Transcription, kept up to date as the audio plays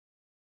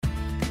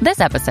This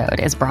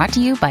episode is brought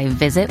to you by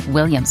Visit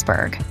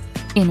Williamsburg.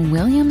 In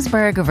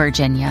Williamsburg,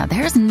 Virginia,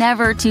 there's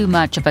never too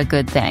much of a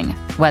good thing.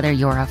 Whether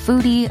you're a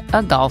foodie,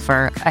 a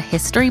golfer, a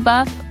history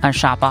buff, a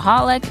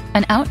shopaholic,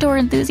 an outdoor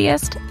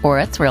enthusiast, or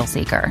a thrill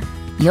seeker,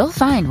 you'll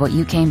find what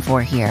you came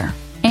for here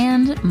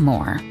and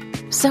more.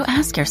 So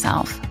ask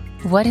yourself,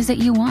 what is it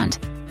you want?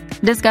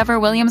 Discover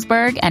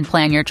Williamsburg and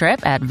plan your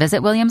trip at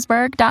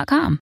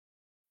visitwilliamsburg.com.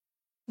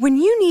 When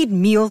you need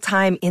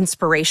mealtime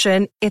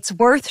inspiration, it's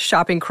worth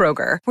shopping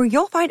Kroger, where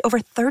you'll find over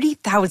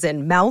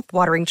 30,000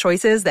 mouth-watering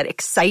choices that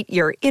excite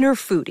your inner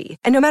foodie.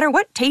 And no matter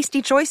what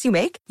tasty choice you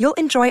make, you'll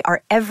enjoy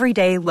our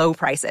everyday low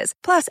prices,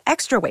 plus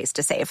extra ways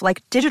to save,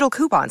 like digital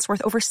coupons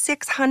worth over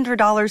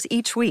 $600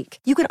 each week.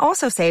 You can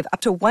also save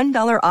up to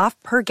 $1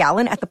 off per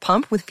gallon at the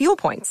pump with fuel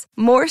points.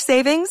 More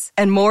savings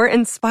and more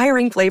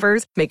inspiring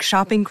flavors make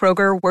shopping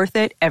Kroger worth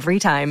it every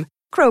time.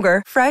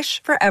 Kroger,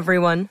 fresh for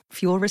everyone.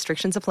 Fuel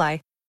restrictions apply.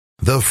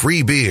 The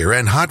Free Beer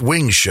and Hot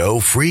Wings Show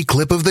free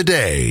clip of the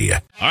day.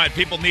 All right,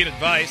 people need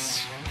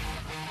advice.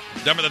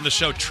 Dumber Than the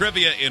Show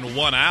trivia in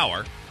 1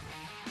 hour.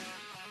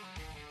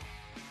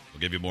 We'll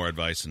give you more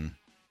advice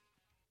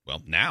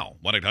now.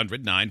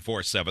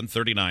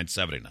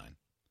 1-800-947-3979.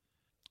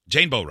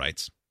 Jane Bow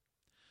writes,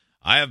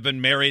 I have been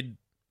married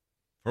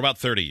for about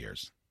 30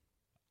 years.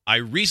 I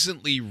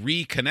recently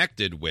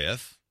reconnected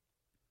with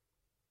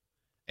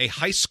a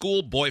high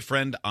school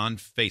boyfriend on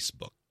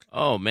Facebook.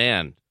 Oh,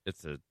 man.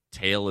 It's a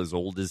tale as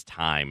old as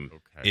time.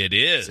 Okay. It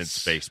is. Since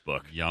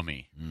Facebook.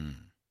 Yummy.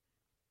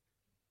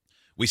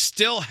 We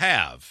still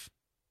have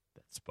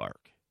that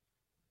spark.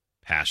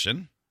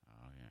 Passion.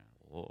 Oh,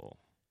 yeah. Whoa.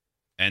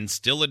 And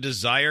still a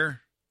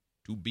desire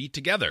to be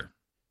together.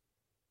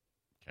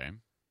 Okay.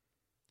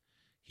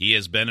 He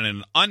has been in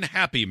an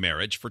unhappy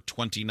marriage for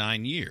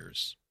 29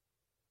 years.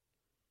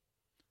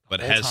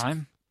 But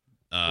time?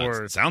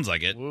 Or sounds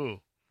like it.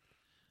 Woo.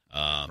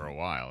 For a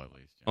while, at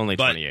least. Only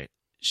 28.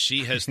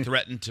 She has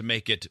threatened to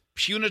make it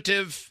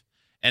punitive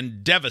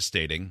and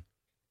devastating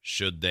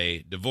should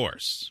they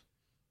divorce.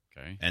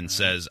 Okay. And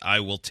says,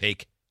 I will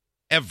take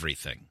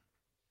everything.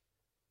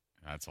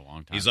 That's a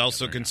long time. He's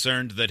also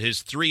concerned that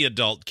his 3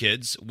 adult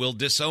kids will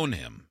disown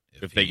him.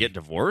 If they get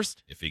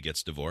divorced? If he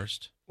gets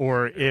divorced.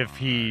 Or if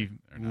he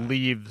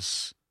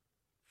leaves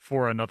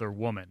for another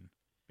woman.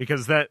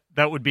 Because that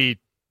would be...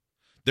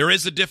 There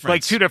is a difference.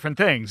 Like 2 different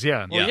things,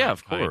 yeah. Well, yeah,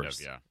 of course.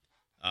 Kind of,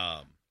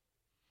 yeah.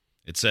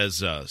 It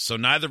says, so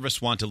neither of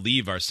us want to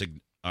leave our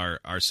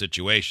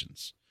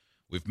situations.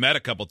 We've met a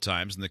couple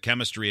times, and the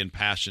chemistry and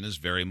passion is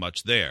very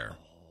much there.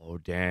 Oh,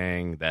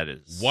 dang. That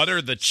is What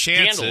are the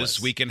chances scandalous.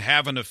 we can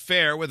have an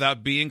affair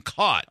without being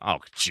caught? Oh,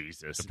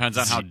 Jesus. Depends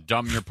on how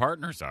dumb your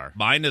partners are.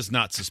 Mine is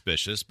not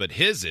suspicious, but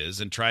his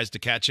is, and tries to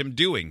catch him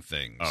doing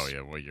things. Oh,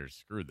 yeah. Well, you're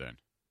screwed then.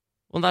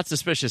 Well, not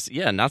suspicious.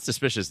 Yeah, not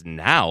suspicious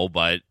now,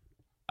 but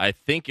I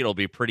think it'll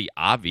be pretty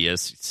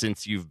obvious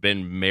since you've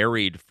been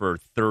married for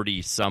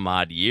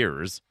 30-some-odd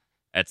years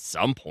at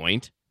some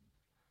point.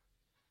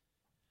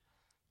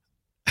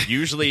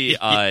 Usually,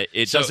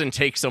 it doesn't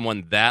take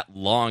someone that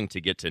long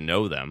to get to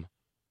know them.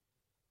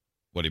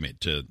 What do you mean?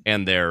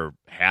 And their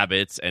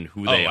habits and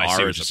who they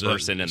are as a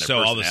person and their personality. So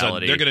all of a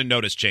sudden, they're going to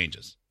notice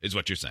changes, is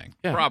what you're saying.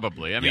 Yeah.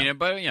 Probably. I mean,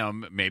 but,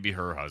 maybe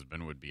her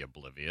husband would be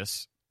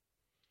oblivious.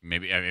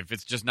 Maybe if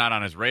it's just not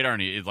on his radar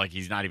and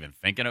he's not even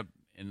thinking of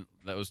in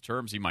those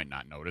terms, he might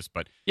not notice.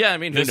 But yeah, I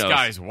mean, this who knows?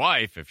 guy's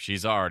wife, if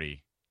she's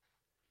already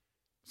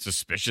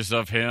suspicious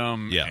of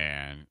him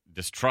and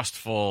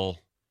distrustful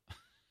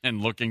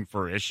and looking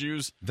for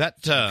issues,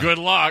 good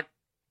luck.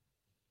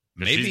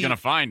 Maybe she's going to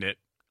find it.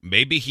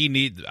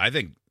 Maybe I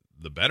think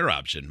the better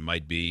option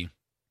might be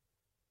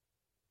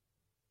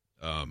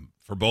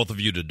for both of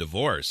you to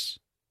divorce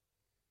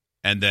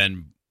and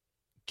then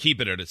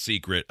keep it a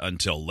secret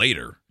until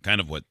later,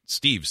 kind of what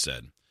Steve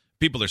said.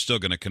 People are still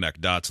going to connect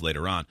dots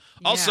later on.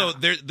 Yeah. Also,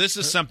 this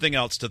is something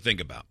else to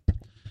think about.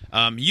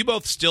 You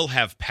both still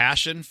have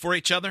passion for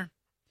each other,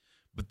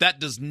 but that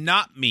does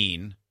not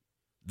mean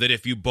that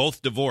if you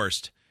both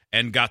divorced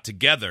and got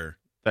together,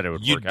 that it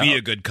would you'd be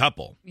a good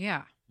couple.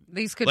 Yeah.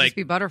 These could just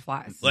be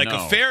butterflies.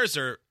 Affairs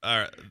are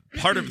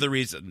part of the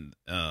reason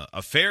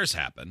affairs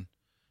happen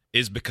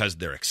is because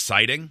they're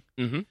exciting.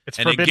 Mm-hmm. It's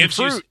forbidden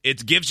fruit.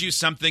 It gives you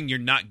something you're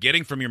not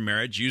getting from your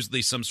marriage,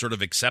 usually some sort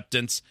of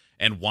acceptance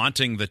and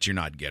wanting that you're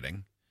not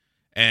getting.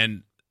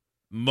 And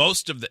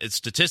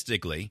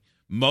statistically,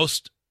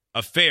 most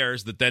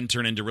affairs that then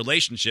turn into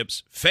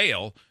relationships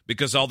fail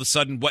because all of a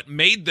sudden what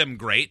made them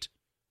great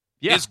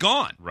is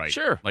gone. Right.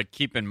 Sure. Like,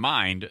 keep in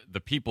mind,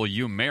 the people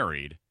you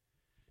married,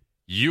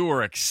 you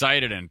were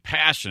excited and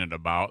passionate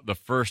about the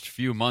first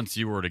few months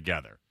you were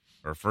together,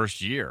 or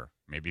first year,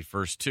 maybe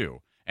first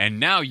 2. And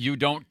now you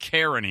don't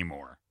care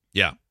anymore.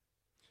 Yeah.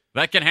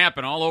 That can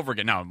happen all over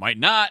again. Now, it might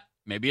not.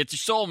 Maybe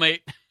it's your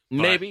soulmate.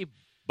 Maybe.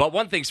 But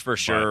one thing's for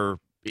sure,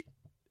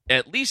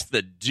 at least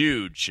the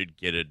dude should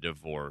get a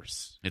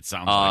divorce. It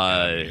sounds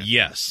like that.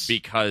 Yes.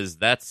 Because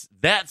that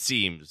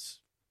seems,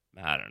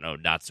 I don't know,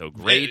 not so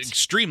great.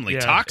 Extremely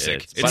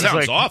toxic. It sounds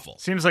sounds awful.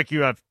 Seems like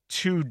you have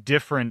 2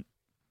 different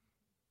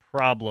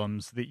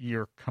problems that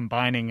you're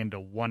combining into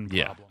one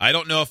Yeah. problem. I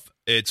don't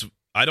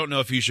know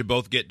if you should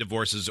both get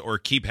divorces or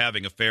keep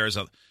having affairs.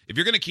 If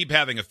you're going to keep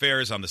having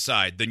affairs on the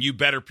side, then you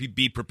better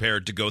be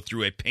prepared to go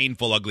through a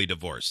painful, ugly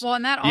divorce. Well,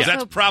 and that 'Cause also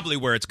that's probably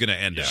where it's going to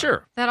end up.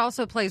 Sure. that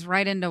also plays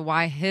right into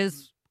why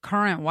his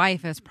current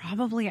wife is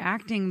probably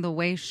acting the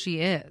way she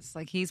is.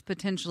 Like he's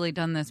potentially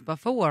done this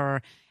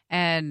before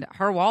and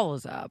her wall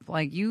is up.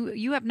 Like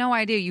you have no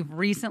idea. You've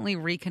recently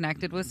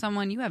reconnected with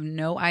someone. You have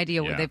no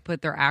idea what Yeah. they've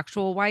put their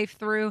actual wife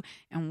through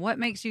and what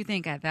makes you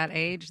think at that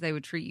age they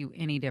would treat you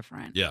any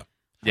different. Yeah.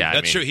 Yeah,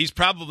 That's true. He's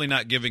probably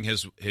not giving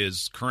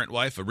his current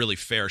wife a really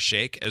fair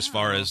shake as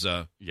far as Yeah. I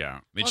mean,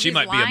 Well, she he's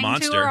might be a lying to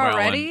monster. her Well,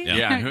 already?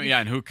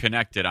 and who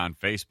connected on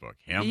Facebook?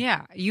 Him?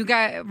 Yeah, you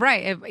got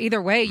right.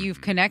 Either way,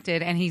 you've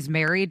connected, and he's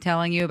married,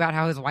 telling you about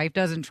how his wife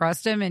doesn't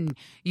trust him, and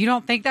you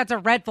don't think that's a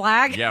red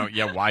flag. Yeah.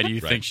 Why do you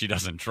Right. think she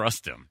doesn't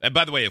trust him? And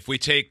by the way, if we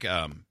take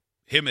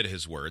him at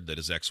his word that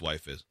his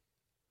ex-wife is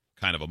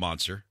kind of a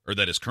monster, or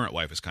that his current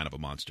wife is kind of a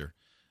monster,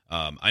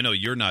 I know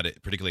you're not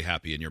particularly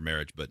happy in your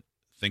marriage, but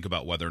think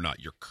about whether or not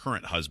your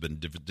current husband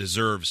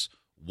deserves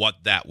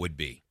what that would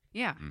be.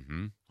 Yeah.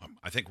 Mm-hmm.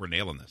 I think we're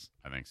nailing this.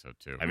 I think so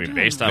too. I mean,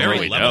 based on Very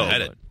what we know,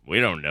 level-headed. but we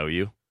don't know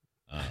you.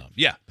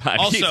 Yeah. I mean,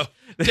 Also,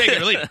 take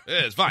it or leave it.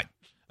 It's fine.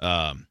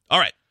 All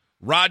right.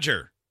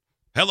 Roger.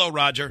 Hello,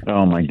 Roger.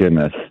 Oh my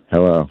goodness!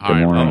 Hello. Good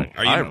Hi, morning.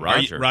 Are you, Hi,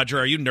 Roger. Roger.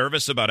 Are you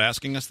nervous about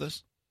asking us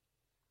this?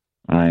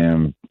 I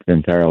am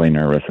entirely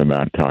nervous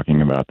about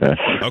talking about this.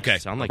 Okay.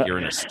 Sound like you're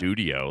in a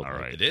studio. All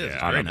right. It is.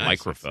 Yeah, on Very a nice.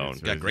 microphone.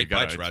 Got great You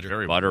pipes, it's Roger.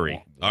 Very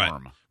Buttery. All right.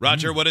 warm.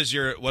 Roger, what is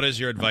your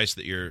advice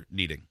that you're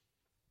needing?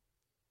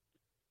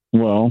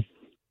 Well,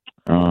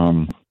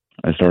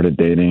 I started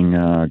dating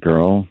a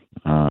girl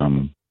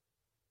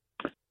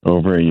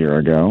over a year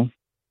ago,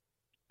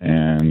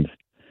 and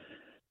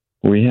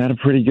we had a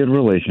pretty good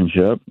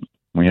relationship.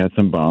 We had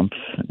some bumps,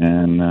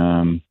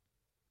 and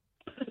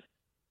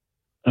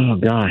oh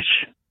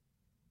gosh,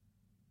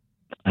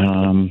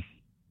 I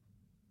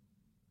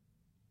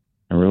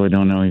really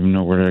don't even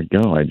know where to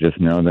go. I just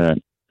know that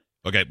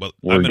Okay, well,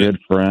 we're good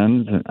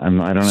friends. I don't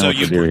know what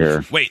to do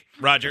here. Wait,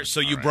 Roger. So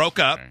you All right, broke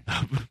up.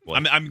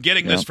 okay. I'm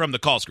getting this Yeah. from the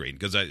call screen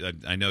because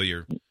I know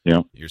you're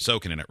Yep. you're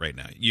soaking in it right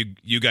now.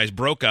 You guys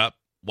broke up.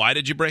 Why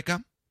did you break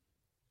up?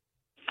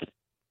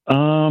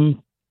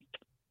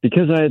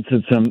 Because I had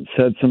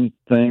said some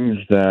things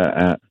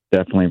that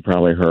definitely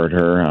probably hurt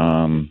her.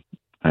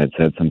 I had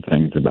said some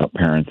things about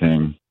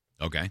parenting,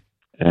 Okay.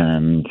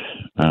 and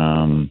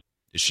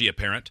Is she a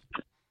parent?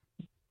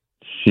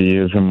 she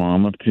is a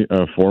mom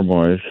of 4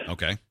 boys.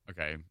 Okay.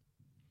 Okay.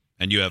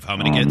 And you have how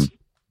many kids?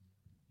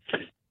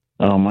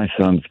 Oh, my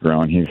son's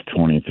grown. He's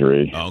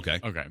 23. Oh, okay.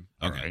 Okay.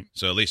 All Okay. right.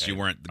 So at least you Okay.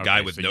 weren't the guy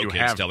Okay, with so no you kids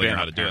have telling her been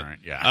how a to do it.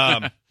 parent,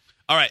 Yeah.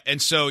 All right. And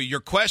so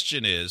your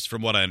question is,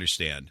 from what I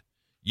understand,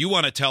 you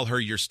want to tell her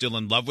you're still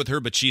in love with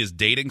her, but she is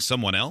dating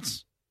someone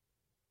else?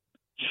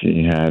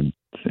 She had,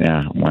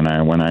 yeah. When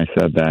I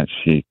said that,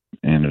 she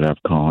ended up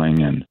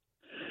calling and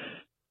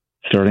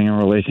starting a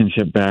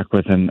relationship back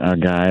with a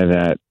guy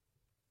that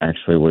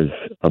actually was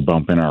a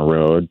bump in our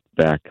road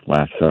back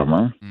last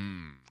summer.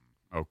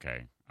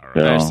 Okay. All right.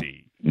 So I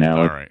see. now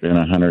All it's right. been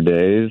 100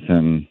 days,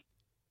 and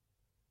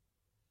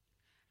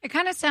It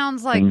kind of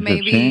sounds like Things have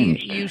maybe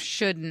changed. you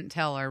shouldn't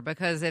tell her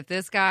because if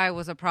this guy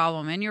was a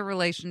problem in your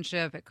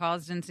relationship, it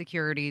caused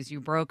insecurities, you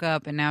broke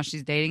up, and now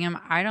she's dating him.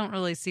 I don't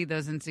really see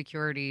those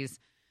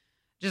insecurities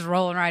just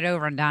rolling right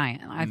over and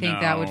dying. I think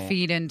that would No.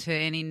 feed into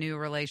any new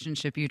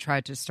relationship you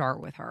tried to start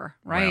with her,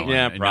 right? Well,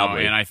 Yeah, and-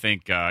 probably. No, and I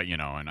think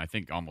and I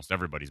think almost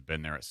everybody's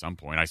been there at some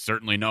point. I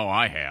certainly know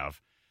I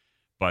have.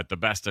 But the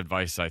best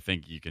advice I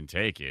think you can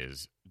take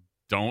is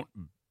don't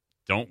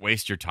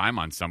waste your time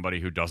on somebody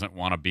who doesn't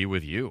want to be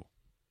with you.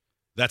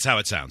 That's how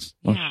it sounds.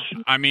 Yeah.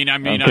 I mean, Okay,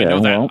 I know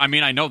well- that.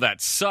 I know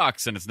that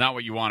sucks, and it's not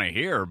what you want to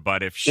hear.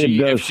 But if It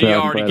does she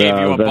suck, already but, gave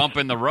you a that's- bump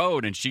in the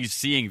road, and she's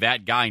seeing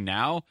that guy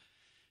now,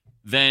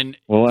 then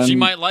Well, she and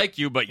might like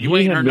you, but you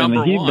he ain't had her been,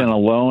 number he'd one. been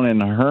alone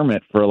and a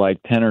hermit for like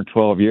 10 or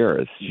 12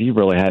 years. She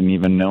really hadn't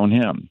even known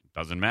him.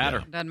 Doesn't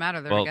matter. Doesn't matter.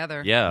 They're Well,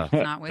 together. yeah. It's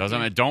not with Doesn't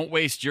you. matter. Don't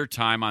waste your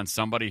time on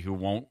somebody who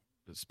won't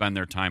spend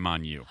their time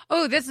on you.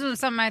 Oh, this is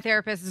something my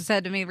therapist has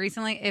said to me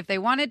recently. If they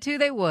wanted to,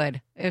 they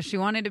would. If she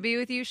wanted to be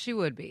with you, she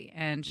would be.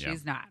 And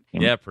she's not.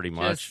 Yeah, pretty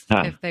much.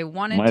 Just, if they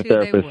wanted My to, they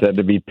therapist would. said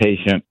to be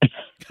patient.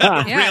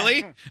 Yeah.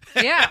 Really?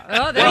 Yeah.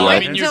 Well, Well, wait I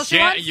mean, you until she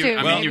can't. wants You, to.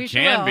 I mean, Maybe you she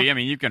can will. be. I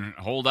mean, you can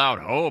hold out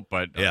hope,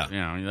 but Yeah.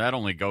 that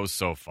only goes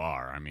so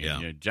far. I mean,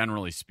 Yeah.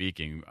 generally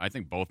speaking, I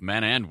think both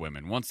men and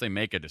women, once they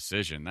make a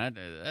decision, that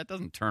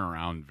doesn't turn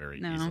around very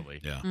No.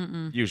 easily.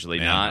 Yeah. Usually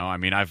Man, not. No, I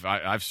mean,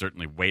 I've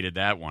certainly waited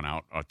that one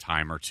out a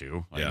time or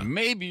two. Like, Yeah.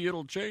 maybe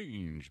it'll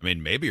change. I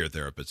mean, maybe your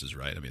therapist is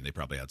right. I mean, they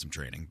probably had some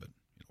training, but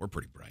we're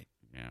pretty bright.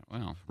 Yeah,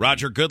 well,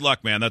 Roger, good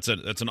luck, man. That's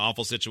an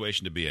awful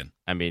situation to be in.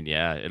 I mean,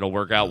 yeah, it'll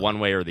work out one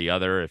way or the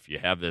other. If you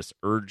have this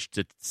urge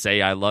to say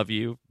 "I love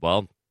you,"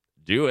 well,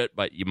 do it.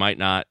 But you might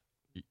not.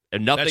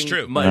 And nothing. That's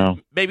true. No.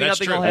 Maybe That's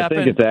nothing true. will I happen.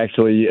 think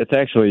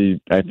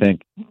I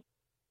think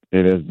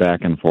it is back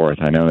and forth.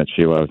 I know that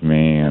she loves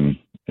me, and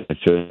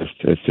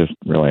it's just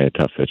really a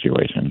tough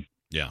situation.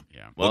 Yeah.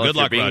 Well, good if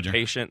luck, you're being Roger.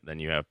 patient, then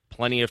you have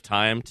plenty of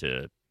time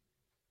to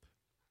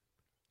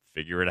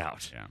figure it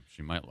out. Yeah,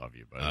 she might love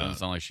you, but it doesn't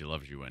sound like she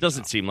loves you.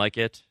 Doesn't seem like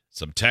it.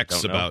 Some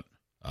texts Don't know.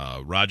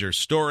 about Roger's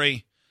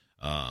story.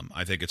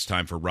 I think it's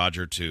time for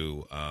Roger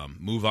to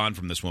move on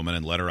from this woman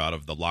and let her out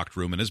of the locked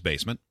room in his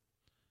basement.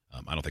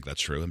 I don't think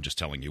that's true. I'm just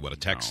telling you what a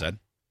text said.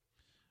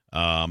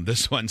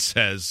 This one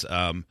says,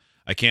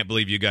 I can't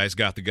believe you guys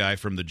got the guy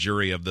from the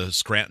jury of the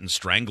Scranton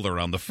Strangler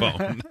on the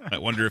phone. I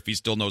wonder if he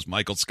still knows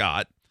Michael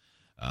Scott.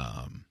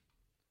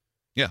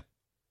 Yeah.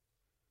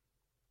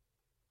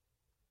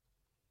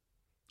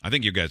 I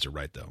think you guys are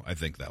right, though. I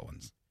think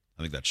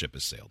that ship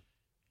has sailed.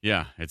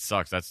 Yeah, it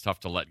sucks. That's tough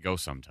to let go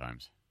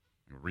sometimes.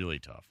 Really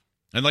tough.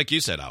 And like you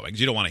said, Alex,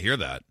 you don't want to hear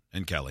that.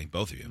 And Kelly,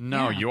 both of you.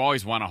 No, Yeah. you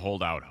always want to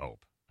hold out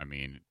hope. I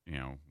mean,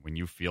 when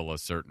you feel a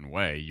certain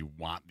way, you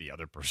want the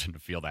other person to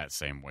feel that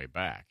same way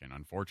back. And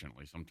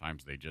unfortunately,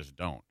 sometimes they just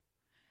don't.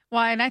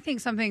 Well, and I think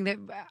something that,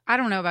 I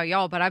don't know about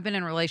y'all, but I've been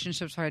in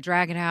relationships where I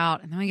drag it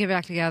out and then we get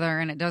back together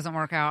and it doesn't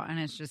work out and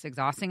it's just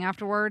exhausting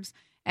afterwards.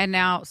 And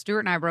now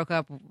Stuart and I broke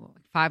up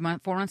 4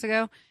 months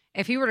ago.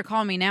 If he were to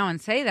call me now and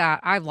say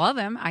that, I love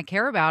him, I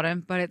care about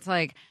him, but it's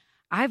like,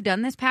 I've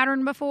done this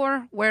pattern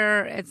before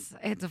where it's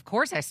of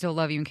course I still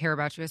love you and care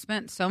about you. I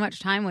spent so much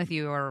time with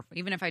you, or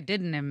even if I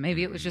didn't, and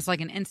maybe it was just like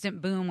an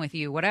instant boom with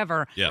you,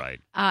 whatever. Yeah. Right.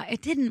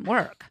 It didn't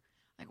work.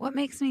 Like, what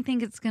makes me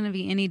think it's going to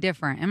be any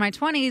different? In my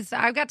 20s,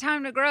 I've got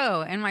time to grow.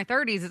 In my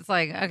 30s, it's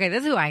like, okay,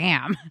 this is who I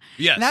am.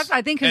 Yes. That's,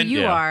 I think, who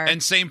you are.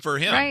 And same for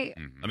him. Right.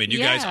 I mean, you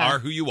guys Yeah. are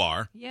who you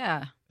are,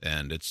 Yeah.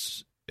 and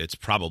it's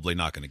probably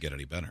not going to get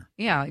any better.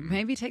 Yeah. Like,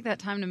 maybe take that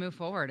time to move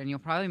forward and you'll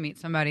probably meet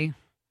somebody.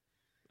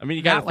 I mean,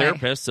 you got That a way.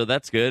 therapist, so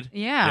that's good.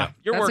 Yeah.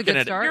 You're That's a working good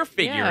it. start. You're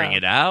figuring Yeah.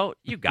 it out.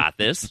 You got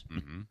this.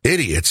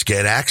 Idiots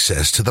get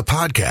access to the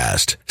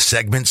podcast,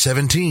 segment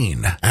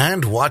 17,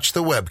 and watch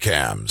the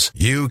webcams.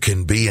 You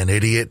can be an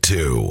idiot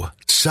too.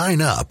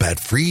 Sign up at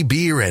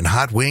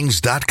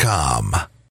freebeerandhotwings.com.